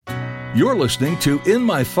You're listening to In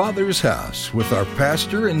My Father's House with our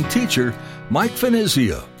pastor and teacher, Mike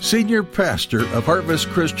Finizio, senior pastor of Harvest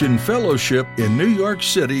Christian Fellowship in New York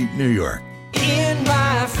City, New York. In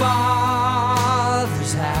my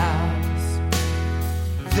Father's house,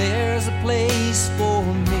 there's a place for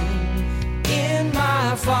me. In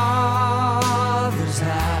my Father's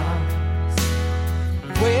house,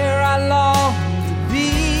 where I long to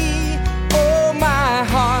be. Oh, my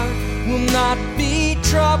heart will not be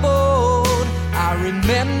troubled. I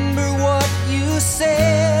remember what you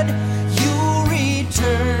said. You'll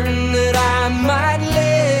return that I might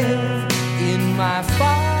live in my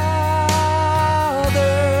Father's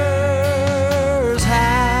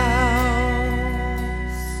house.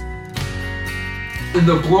 In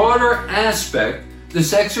the broader aspect,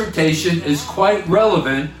 this exhortation is quite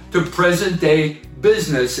relevant to present-day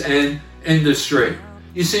business and industry.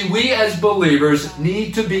 You see, we as believers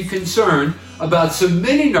need to be concerned about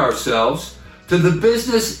submitting ourselves to the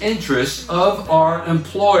business interests of our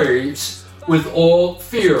employees with all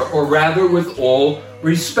fear, or rather with all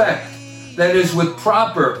respect. That is, with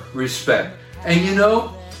proper respect. And you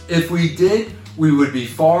know, if we did, we would be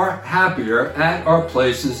far happier at our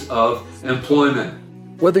places of employment.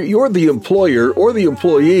 Whether you're the employer or the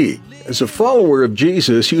employee, as a follower of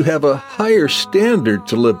Jesus, you have a higher standard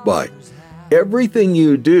to live by. Everything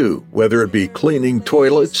you do, whether it be cleaning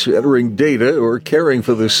toilets, entering data, or caring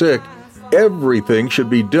for the sick, everything should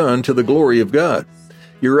be done to the glory of God.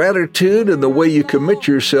 Your attitude and the way you commit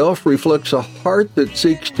yourself reflects a heart that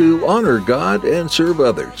seeks to honor God and serve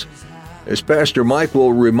others. As Pastor Mike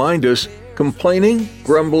will remind us, complaining,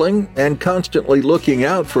 grumbling, and constantly looking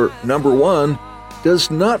out for number one does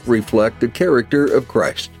not reflect the character of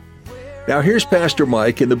Christ. Now here's Pastor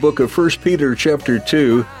Mike in the book of 1 Peter chapter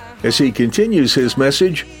 2, as he continues his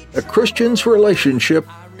message, A Christian's Relationship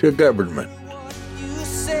to Government. You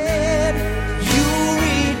said you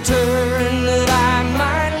return that I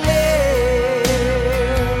might live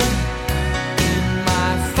in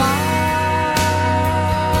my Father's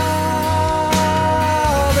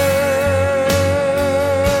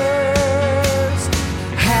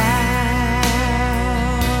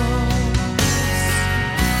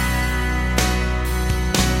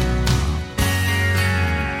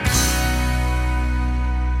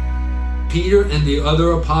Peter and the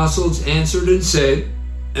other apostles answered and said,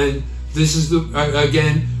 and this is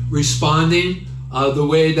again responding the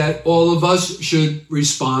way that all of us should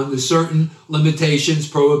respond to certain limitations,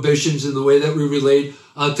 prohibitions in the way that we relate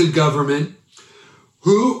to government.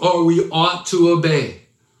 Who are we ought to obey?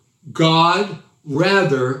 God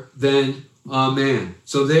rather than man.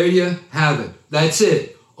 So there you have it. That's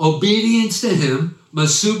it. Obedience to him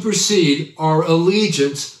must supersede our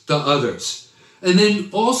allegiance to others. And then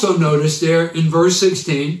also notice there in verse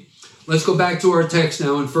 16, let's go back to our text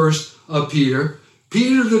now in 1 Peter.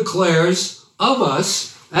 Peter declares of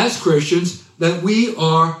us as Christians that we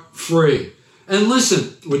are free. And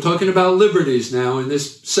listen, we're talking about liberties now in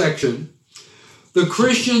this section. The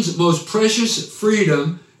Christian's most precious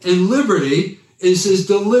freedom and liberty is his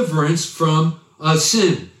deliverance from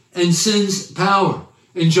sin and sin's power.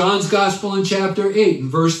 In John's Gospel in chapter 8 and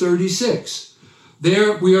verse 36,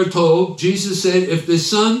 there we are told, Jesus said, if the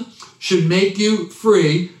Son should make you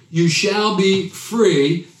free, you shall be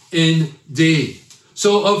free indeed.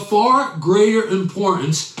 So of far greater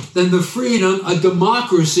importance than the freedom a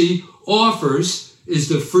democracy offers is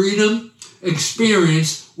the freedom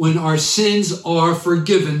experienced when our sins are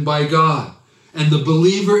forgiven by God and the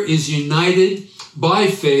believer is united by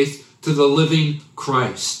faith to the living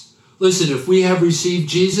Christ. Listen, if we have received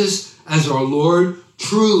Jesus as our Lord,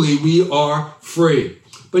 truly we are free.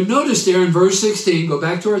 But notice there in verse 16, go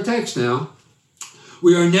back to our text now,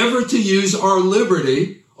 we are never to use our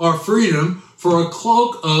liberty, our freedom, for a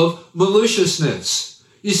cloak of maliciousness.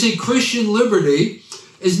 You see, Christian liberty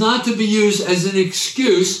is not to be used as an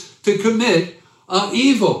excuse to commit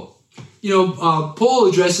evil. You know, Paul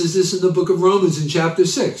addresses this in the book of Romans in chapter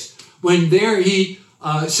 6, when there he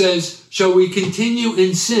says, shall we continue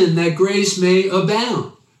in sin that grace may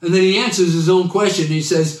abound? And then he answers his own question. He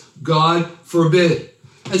says, God forbid.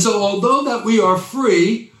 And so although that we are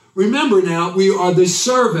free, remember now, we are the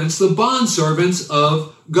servants, the bondservants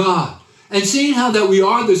of God. And seeing how that we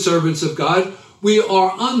are the servants of God, we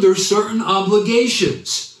are under certain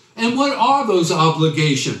obligations. And what are those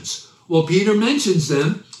obligations? Well, Peter mentions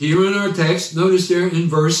them here in our text. Notice there in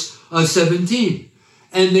verse 17.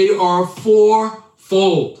 And they are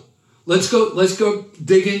fourfold. Let's go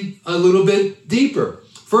digging a little bit deeper.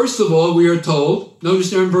 First of all, we are told, notice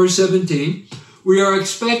there in verse 17, we are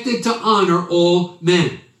expected to honor all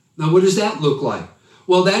men. Now, what does that look like?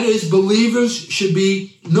 Well, that is, believers should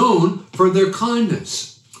be known for their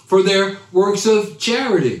kindness, for their works of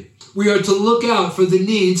charity. We are to look out for the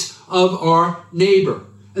needs of our neighbor.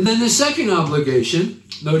 And then the second obligation,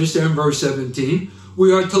 notice there in verse 17,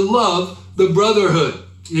 we are to love the brotherhood.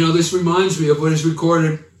 You know, this reminds me of what is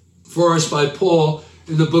recorded for us by Paul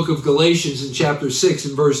in the book of Galatians in chapter 6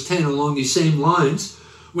 and verse 10 along these same lines,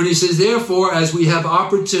 when he says, therefore, as we have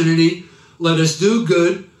opportunity, let us do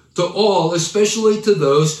good to all, especially to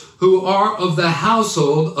those who are of the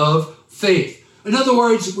household of faith. In other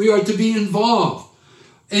words, we are to be involved,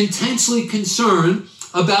 intensely concerned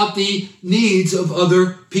about the needs of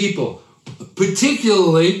other people,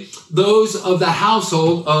 particularly those of the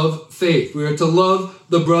household of faith. We are to love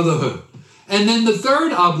the brotherhood. And then the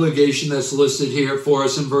third obligation that's listed here for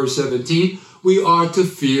us in verse 17, we are to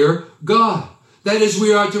fear God. That is,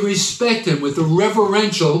 we are to respect him with a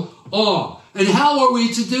reverential awe. And how are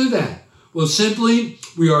we to do that? Well, simply,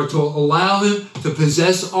 we are to allow him to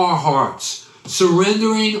possess our hearts,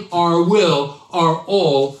 surrendering our will, our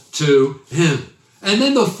all to him. And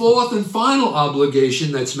then the fourth and final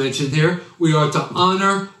obligation that's mentioned here, we are to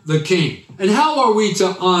honor the king. And how are we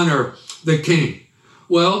to honor the king?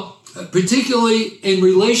 Well, particularly in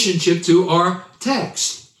relationship to our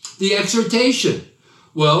text, the exhortation.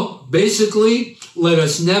 Well, basically, let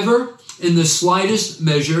us never, in the slightest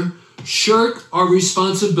measure, shirk our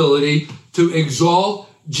responsibility to exalt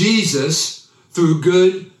Jesus through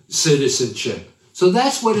good citizenship. So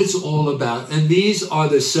that's what it's all about. And these are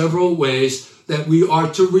the several ways that we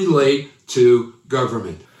are to relate to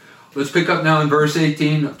government. Let's pick up now in verse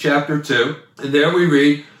 18 of chapter 2. And there we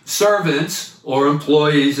read, servants, or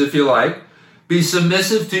employees if you like, be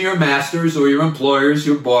submissive to your masters or your employers,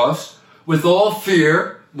 your boss, with all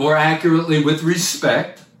fear, more accurately with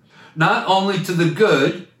respect, not only to the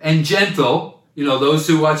good and gentle, you know, those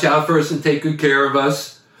who watch out for us and take good care of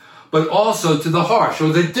us, but also to the harsh or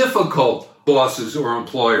the difficult bosses or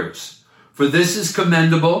employers. For this is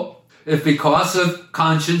commendable if because of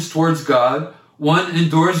conscience towards God, one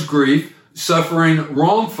endures grief, suffering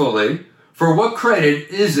wrongfully. For what credit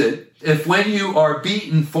is it if when you are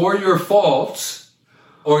beaten for your faults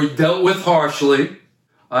or dealt with harshly,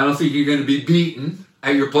 I don't think you're going to be beaten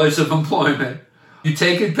at your place of employment, you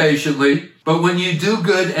take it patiently, but when you do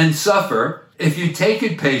good and suffer, if you take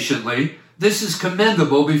it patiently, this is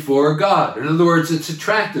commendable before God. In other words, it's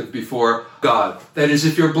attractive before God. That is,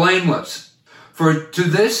 if you're blameless. For to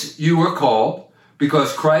this you were called,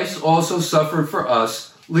 because Christ also suffered for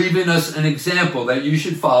us, leaving us an example that you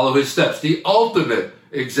should follow his steps. The ultimate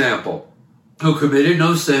example, who committed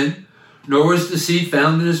no sin, nor was deceit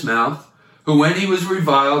found in his mouth, who when he was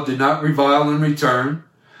reviled did not revile in return.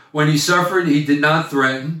 When he suffered, he did not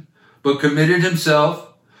threaten, but committed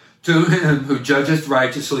himself to him who judgeth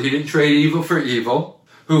righteously. He didn't trade evil for evil,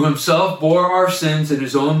 who himself bore our sins in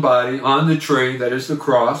his own body on the tree, that is the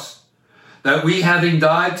cross, that we, having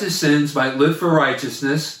died to sins, might live for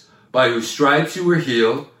righteousness, by whose stripes you were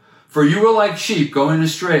healed. For you were like sheep going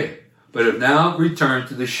astray, but have now returned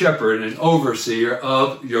to the shepherd and overseer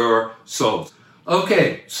of your souls.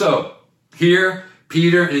 Okay, so here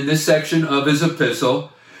Peter, in this section of his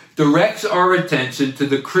epistle, directs our attention to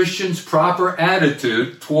the Christian's proper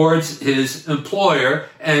attitude towards his employer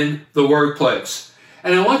and the workplace.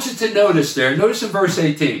 And I want you to notice in verse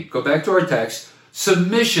 18, go back to our text,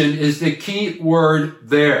 submission is the key word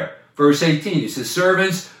there. Verse 18, he says,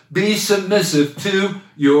 servants, be submissive to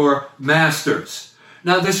your masters.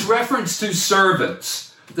 Now, this reference to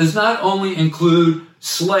servants does not only include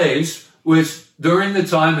slaves, which during the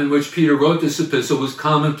time in which Peter wrote this epistle was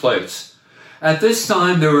commonplace. At this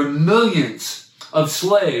time, there were millions of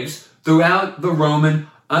slaves throughout the Roman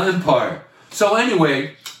Empire. So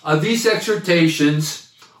anyway, these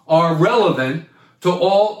exhortations are relevant to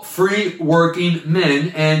all free working men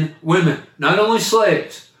and women, not only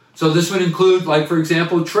slaves. So this would include, like, for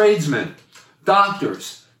example, tradesmen,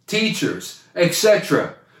 doctors, teachers,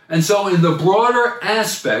 etc. And so in the broader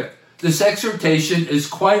aspect, this exhortation is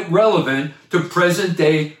quite relevant to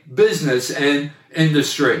present-day business and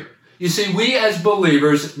industry. You see, we as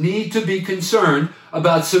believers need to be concerned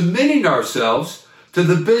about submitting ourselves to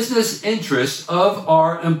the business interests of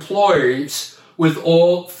our employees with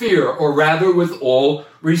all fear, or rather with all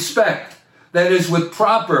respect. That is, with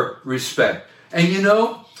proper respect. And you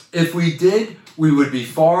know, if we did, we would be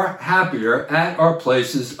far happier at our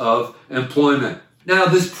places of employment. Now,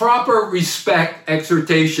 this proper respect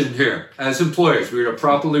exhortation here, as employers, we are to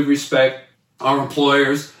properly respect our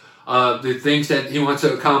employers, the things that he wants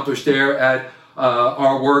to accomplish there at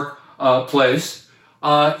our work place.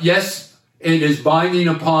 Yes, it is binding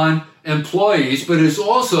upon employees, but is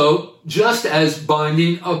also just as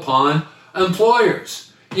binding upon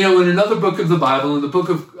employers. You know, in another book of the Bible, in the book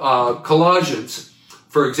of Colossians,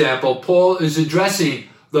 for example, Paul is addressing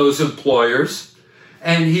those employers,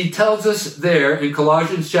 and he tells us there in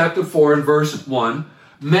Colossians chapter 4 and verse 1,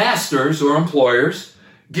 masters or employers,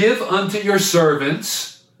 give unto your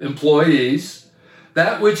servants, employees,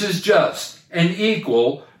 that which is just and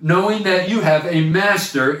equal, knowing that you have a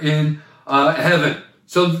master in heaven.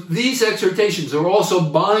 So these exhortations are also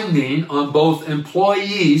binding on both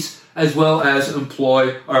employees as well as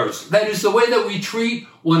employers. That is the way that we treat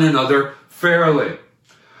one another fairly.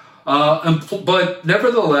 But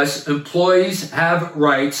nevertheless, employees have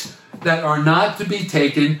rights that are not to be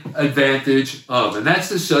taken advantage of. And that's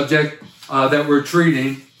the subject that we're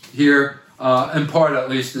treating here, in part at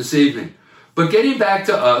least this evening. But getting back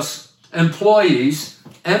to us, employees,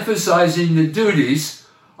 emphasizing the duties,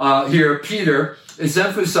 here Peter is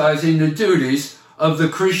emphasizing the duties of the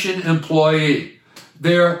Christian employee,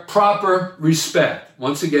 their proper respect.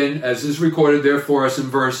 Once again, as is recorded there for us in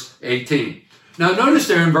verse 18. Now notice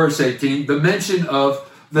there in verse 18, the mention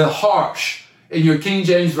of the harsh. In your King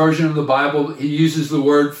James Version of the Bible, he uses the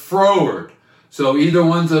word froward. So either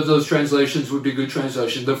one of those translations would be good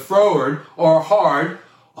translation. The froward, or hard,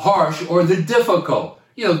 harsh, or the difficult.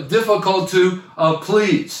 You know, difficult to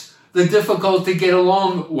please. The difficult to get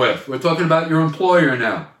along with. We're talking about your employer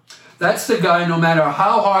now. That's the guy, no matter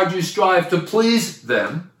how hard you strive to please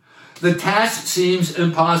them, the task seems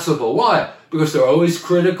impossible. Why? Because they're always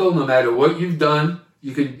critical, no matter what you've done.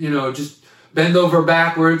 You can, just bend over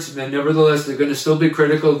backwards, and nevertheless, they're going to still be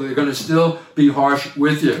critical. They're going to still be harsh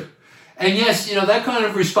with you. And yes, that kind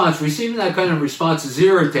of response, receiving that kind of response is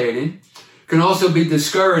irritating, can also be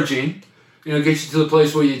discouraging, get you to the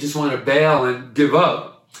place where you just want to bail and give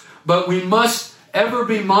up. But we must ever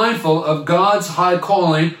be mindful of God's high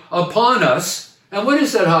calling upon us. And what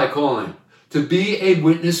is that high calling? To be a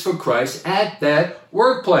witness for Christ at that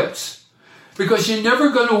workplace. Because you're never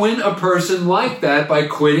going to win a person like that by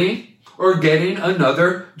quitting or getting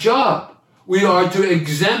another job. We are to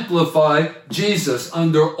exemplify Jesus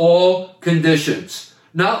under all conditions,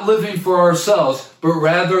 not living for ourselves, but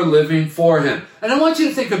rather living for him. And I want you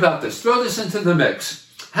to think about this. Throw this into the mix.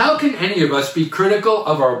 How can any of us be critical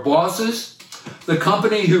of our bosses, the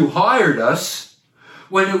company who hired us,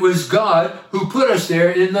 when it was God who put us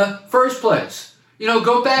there in the first place?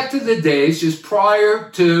 Go back to the days just prior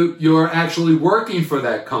to your actually working for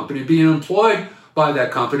that company, being employed by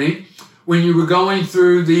that company, when you were going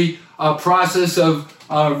through the process of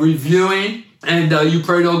reviewing, and you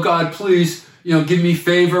prayed, oh God, please, give me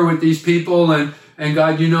favor with these people, and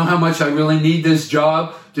God, you know how much I really need this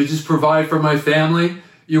job to just provide for my family.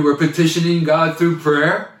 You were petitioning God through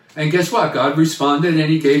prayer, and guess what? God responded, and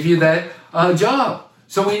he gave you that job.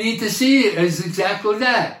 So we need to see it as exactly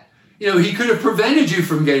that. He could have prevented you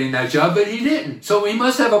from getting that job, but he didn't. So we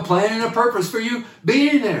must have a plan and a purpose for you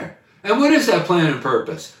being there. And what is that plan and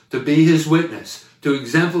purpose? To be his witness, to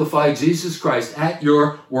exemplify Jesus Christ at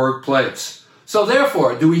your workplace. So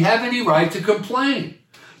therefore, do we have any right to complain?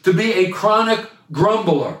 To be a chronic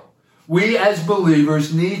grumbler? We as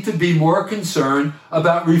believers need to be more concerned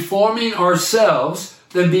about reforming ourselves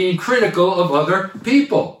than being critical of other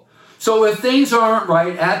people. So if things aren't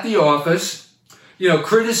right at the office,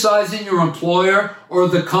 criticizing your employer or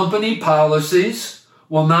the company policies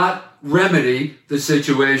will not remedy the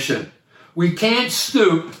situation. We can't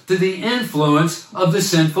stoop to the influence of the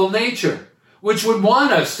sinful nature, which would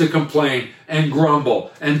want us to complain and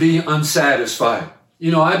grumble and be unsatisfied.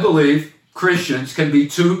 I believe Christians can be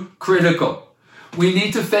too critical. We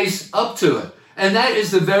need to face up to it. And that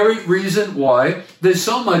is the very reason why there's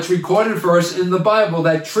so much recorded for us in the Bible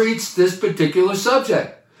that treats this particular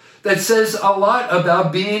subject, that says a lot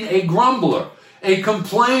about being a grumbler, a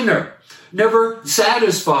complainer, never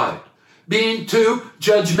satisfied, being too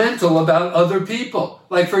judgmental about other people.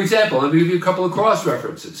 Like, for example, let me give you a couple of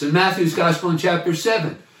cross-references. In Matthew's Gospel in chapter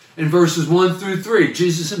 7, in verses 1 through 3,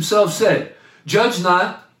 Jesus himself said, "Judge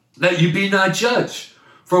not, that you be not judged.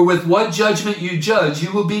 For with what judgment you judge,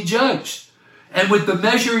 you will be judged. And with the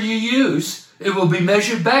measure you use, it will be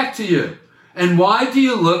measured back to you. And why do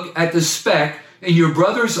you look at the speck in your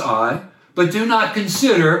brother's eye, but do not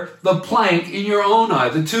consider the plank in your own eye,"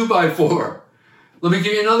 the 2x4. Let me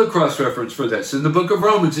give you another cross-reference for this. In the book of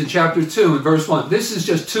Romans in chapter 2 and verse 1, this is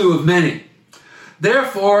just two of many.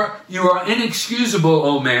 "Therefore you are inexcusable,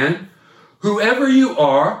 O man, whoever you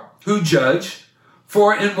are who judge,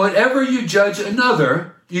 for in whatever you judge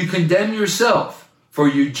another, you condemn yourself, for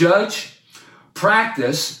you judge,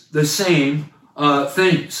 practice the same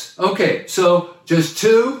things." Okay, so just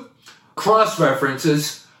two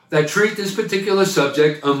cross-references that treat this particular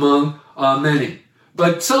subject among many.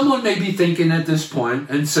 But someone may be thinking at this point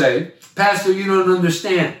and say, Pastor, you don't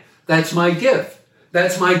understand. That's my gift.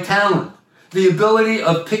 That's my talent. The ability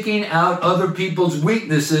of picking out other people's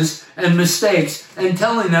weaknesses and mistakes and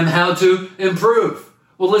telling them how to improve.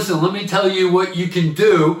 Well, listen, let me tell you what you can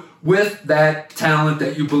do with that talent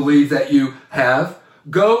that you believe that you have.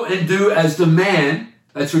 Go and do as the man,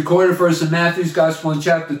 that's recorded for us in Matthew's Gospel in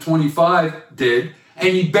chapter 25, did, and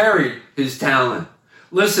he buried his talent.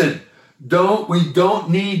 Listen, we don't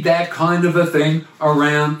need that kind of a thing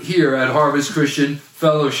around here at Harvest Christian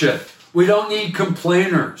Fellowship. We don't need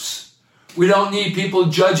complainers. We don't need people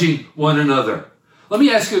judging one another. Let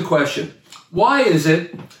me ask you a question. Why is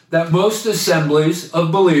it that most assemblies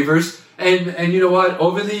of believers, and you know what,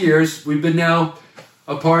 over the years, we've been now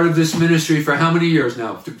a part of this ministry for how many years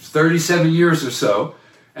now? 37 years or so.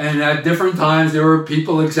 And at different times, there were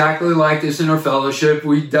people exactly like this in our fellowship.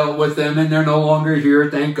 We dealt with them, and they're no longer here,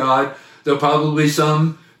 thank God. There'll probably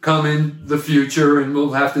some come in the future, and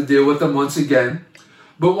we'll have to deal with them once again.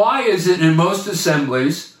 But why is it in most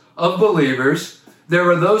assemblies of believers, there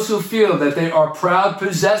are those who feel that they are proud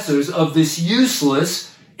possessors of this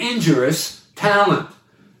useless, injurious talent?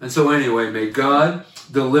 And so anyway, may God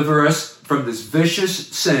deliver us from this vicious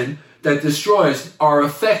sin that destroys our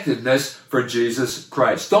effectiveness for Jesus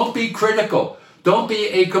Christ. Don't be critical. Don't be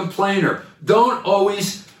a complainer. Don't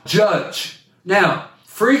always judge. Now,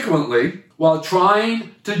 frequently, while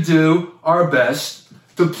trying to do our best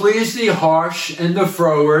to please the harsh and the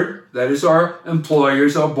froward, that is our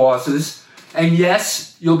employers, our bosses, and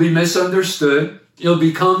yes, you'll be misunderstood. You'll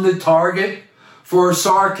become the target for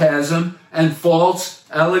sarcasm and false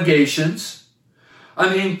allegations.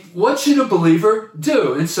 I mean, what should a believer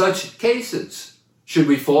do in such cases? Should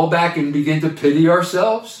we fall back and begin to pity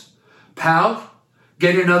ourselves? Pout?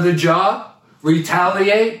 Get another job?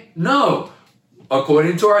 Retaliate? No.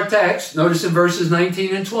 According to our text, notice in verses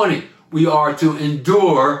 19 and 20, we are to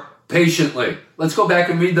endure patiently. Let's go back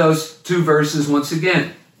and read those two verses once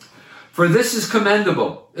again. For this is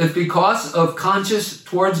commendable, if because of conscience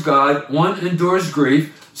towards God one endures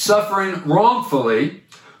grief, suffering wrongfully.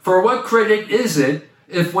 For what credit is it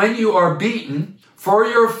if when you are beaten for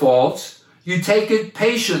your faults, you take it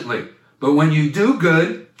patiently? But when you do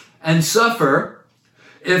good and suffer,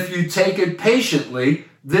 if you take it patiently,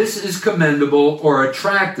 this is commendable or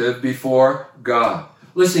attractive before God.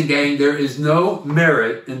 Listen, gang, there is no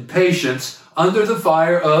merit in patience under the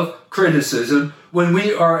fire of criticism when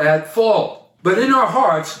we are at fault. But in our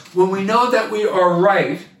hearts, when we know that we are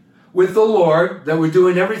right with the Lord, that we're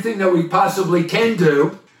doing everything that we possibly can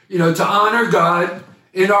do, to honor God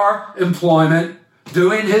in our employment,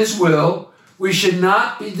 doing His will, we should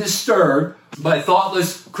not be disturbed by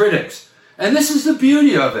thoughtless critics. And this is the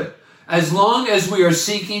beauty of it. As long as we are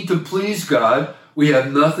seeking to please God, we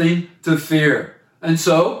have nothing to fear. And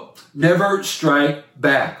so, never strike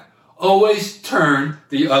back. Always turn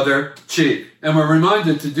the other cheek. And we're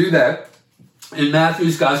reminded to do that in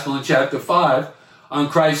Matthew's Gospel in chapter 5 on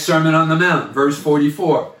Christ's Sermon on the Mount, verse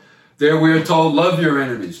 44. There we are told, love your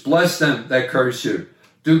enemies, bless them that curse you,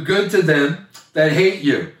 do good to them that hate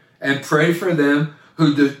you, and pray for them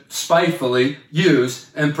who despitefully use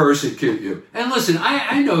and persecute you. And listen,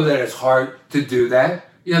 I know that it's hard to do that.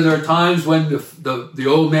 There are times when the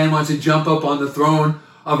old man wants to jump up on the throne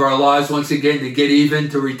of our lives once again to get even,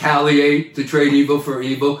 to retaliate, to trade evil for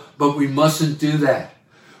evil, but we mustn't do that.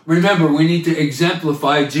 Remember, we need to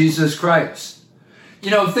exemplify Jesus Christ.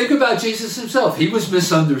 Think about Jesus himself. He was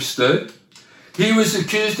misunderstood. He was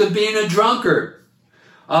accused of being a drunkard.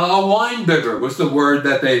 A wine bibber was the word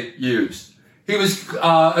that they used. He was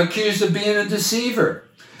accused of being a deceiver.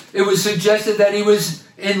 It was suggested that he was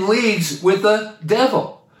in leagues with the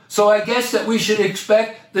devil. So I guess that we should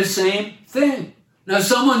expect the same thing. Now,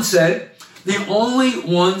 someone said the only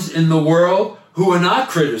ones in the world who are not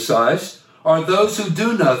criticized are those who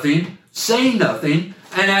do nothing, say nothing,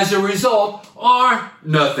 and as a result are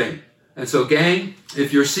nothing. And so, gang,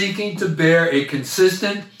 if you're seeking to bear a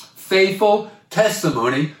consistent, faithful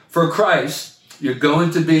testimony for Christ, you're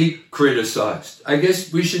going to be criticized. I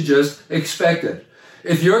guess we should just expect it.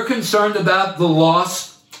 If you're concerned about the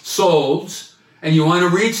lost souls and you want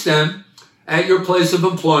to reach them at your place of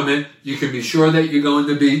employment, you can be sure that you're going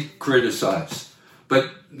to be criticized.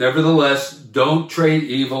 But nevertheless, don't trade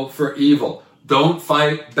evil for evil. Don't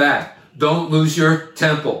fight back. Don't lose your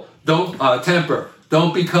temper.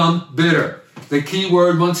 Don't become bitter. The key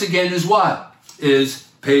word, once again, is what? Is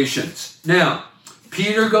patience. Now,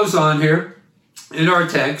 Peter goes on here in our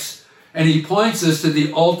text, and he points us to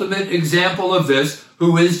the ultimate example of this,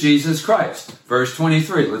 who is Jesus Christ. Verse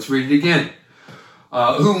 23, let's read it again.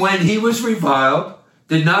 who when he was reviled,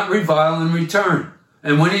 did not revile in return.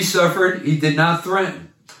 And when he suffered, he did not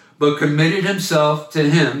threaten, but committed himself to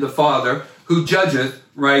him, the Father, who judgeth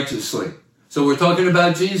righteously. So we're talking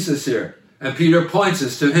about Jesus here. And Peter points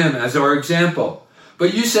us to him as our example.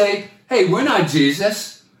 But you say, hey, we're not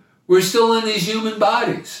Jesus. We're still in these human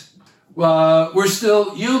bodies. We're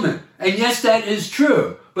still human. And yes, that is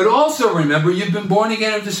true. But also remember, you've been born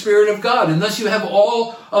again of the Spirit of God, unless you have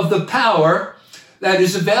all of the power that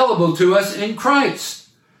is available to us in Christ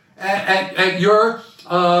at your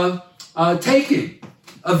taking,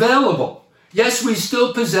 available. Yes, we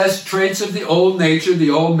still possess traits of the old nature, the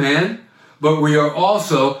old man, but we are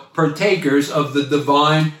also partakers of the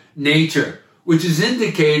divine nature, which is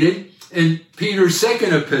indicated in Peter's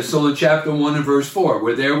second epistle in chapter 1 and verse 4,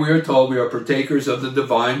 where there we are told we are partakers of the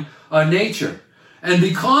divine nature. And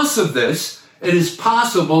because of this, it is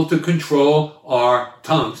possible to control our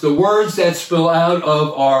tongues, the words that spill out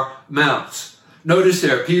of our mouths. Notice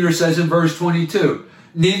there, Peter says in verse 22,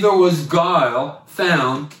 neither was guile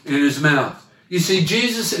found in his mouth. You see,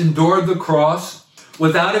 Jesus endured the cross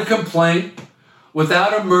without a complaint,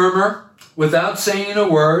 without a murmur, without saying a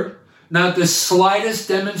word, not the slightest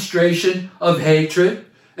demonstration of hatred.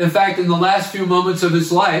 In fact, in the last few moments of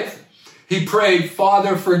his life, he prayed,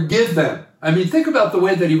 Father, forgive them. I mean, think about the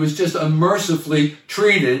way that he was just unmercifully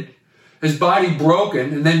treated, his body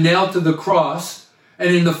broken and then nailed to the cross.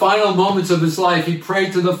 And in the final moments of his life, he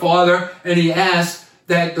prayed to the Father and he asked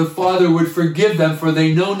that the Father would forgive them, for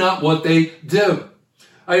they know not what they do.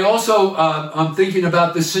 I also, I'm thinking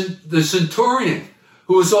about the centurion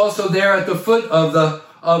who was also there at the foot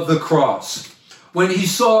of the cross when he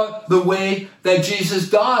saw the way that Jesus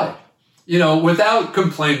died, without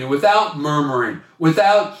complaining, without murmuring,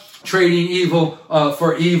 without trading evil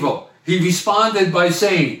for evil. He responded by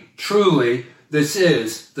saying, truly, this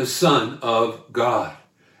is the Son of God.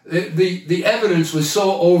 The evidence was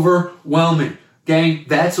so overwhelming. Gang,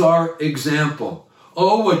 that's our example.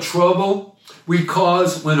 Oh, what trouble we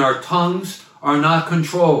cause when our tongues are not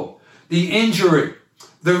controlled. The injury,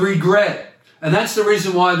 the regret. And that's the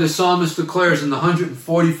reason why the psalmist declares in the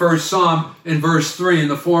 141st Psalm in verse 3 in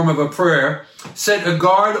the form of a prayer, set a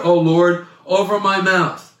guard, O Lord, over my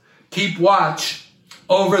mouth. Keep watch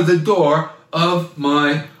over the door of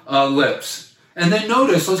my lips. And then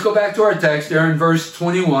notice, let's go back to our text there in verse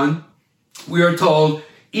 21. We are told,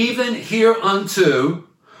 even hereunto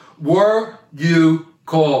were you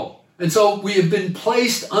called. And so we have been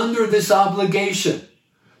placed under this obligation.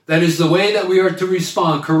 That is the way that we are to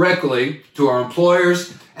respond correctly to our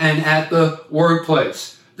employers and at the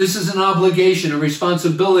workplace. This is an obligation, a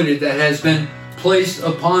responsibility that has been placed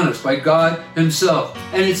upon us by God himself.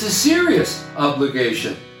 And it's a serious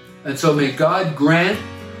obligation. And so may God grant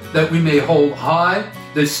that we may hold high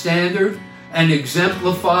the standard and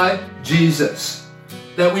exemplify Jesus.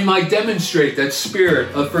 That we might demonstrate that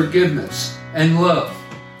spirit of forgiveness and love.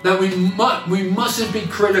 That we mustn't be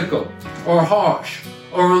critical or harsh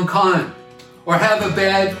or unkind or have a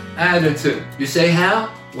bad attitude. You say how?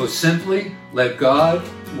 Well, simply let God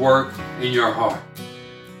work in your heart.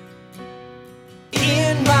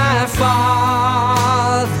 In my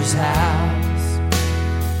Father's house,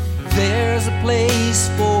 there's a place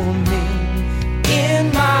for me.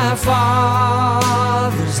 In my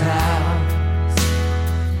Father's house,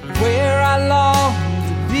 where I long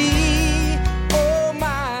to be. Oh, my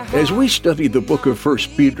heart. As we study the book of 1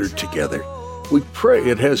 Peter together, we pray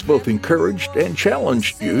it has both encouraged and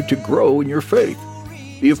challenged you to grow in your faith.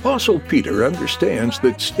 The Apostle Peter understands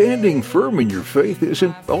that standing firm in your faith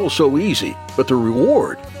isn't also easy, but the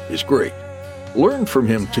reward is great. Learn from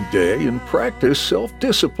him today and practice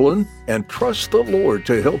self-discipline and trust the Lord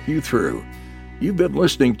to help you through. You've been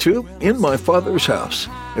listening to In My Father's House,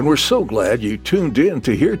 and we're so glad you tuned in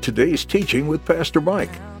to hear today's teaching with Pastor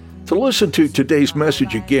Mike. To listen to today's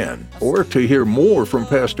message again, or to hear more from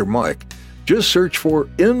Pastor Mike, just search for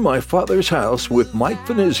In My Father's House with Mike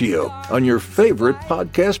Finizio on your favorite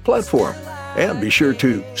podcast platform. And be sure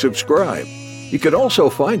to subscribe. You can also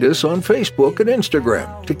find us on Facebook and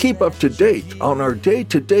Instagram to keep up to date on our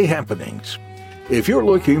day-to-day happenings. If you're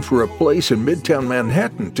looking for a place in Midtown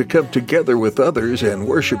Manhattan to come together with others and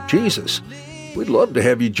worship Jesus, we'd love to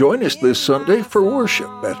have you join us this Sunday for worship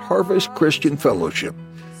at Harvest Christian Fellowship.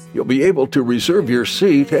 You'll be able to reserve your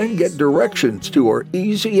seat and get directions to our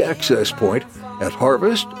easy access point at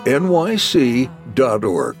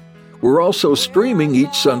harvestnyc.org. We're also streaming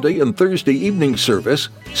each Sunday and Thursday evening service,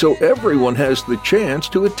 so everyone has the chance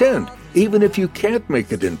to attend, even if you can't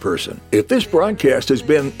make it in person. If this broadcast has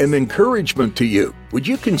been an encouragement to you, would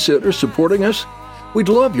you consider supporting us? We'd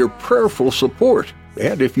love your prayerful support,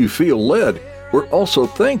 and if you feel led, We're also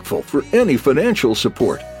thankful for any financial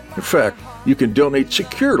support. In fact, you can donate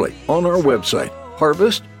securely on our website,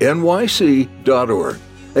 harvestnyc.org.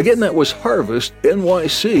 Again, that was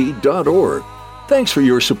harvestnyc.org. Thanks for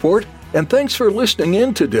your support, and thanks for listening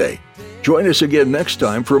in today. Join us again next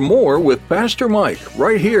time for more with Pastor Mike,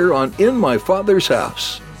 right here on In My Father's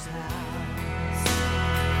House.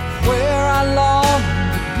 Where I long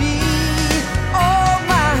to be, oh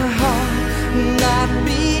my heart, not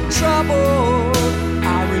be troubled.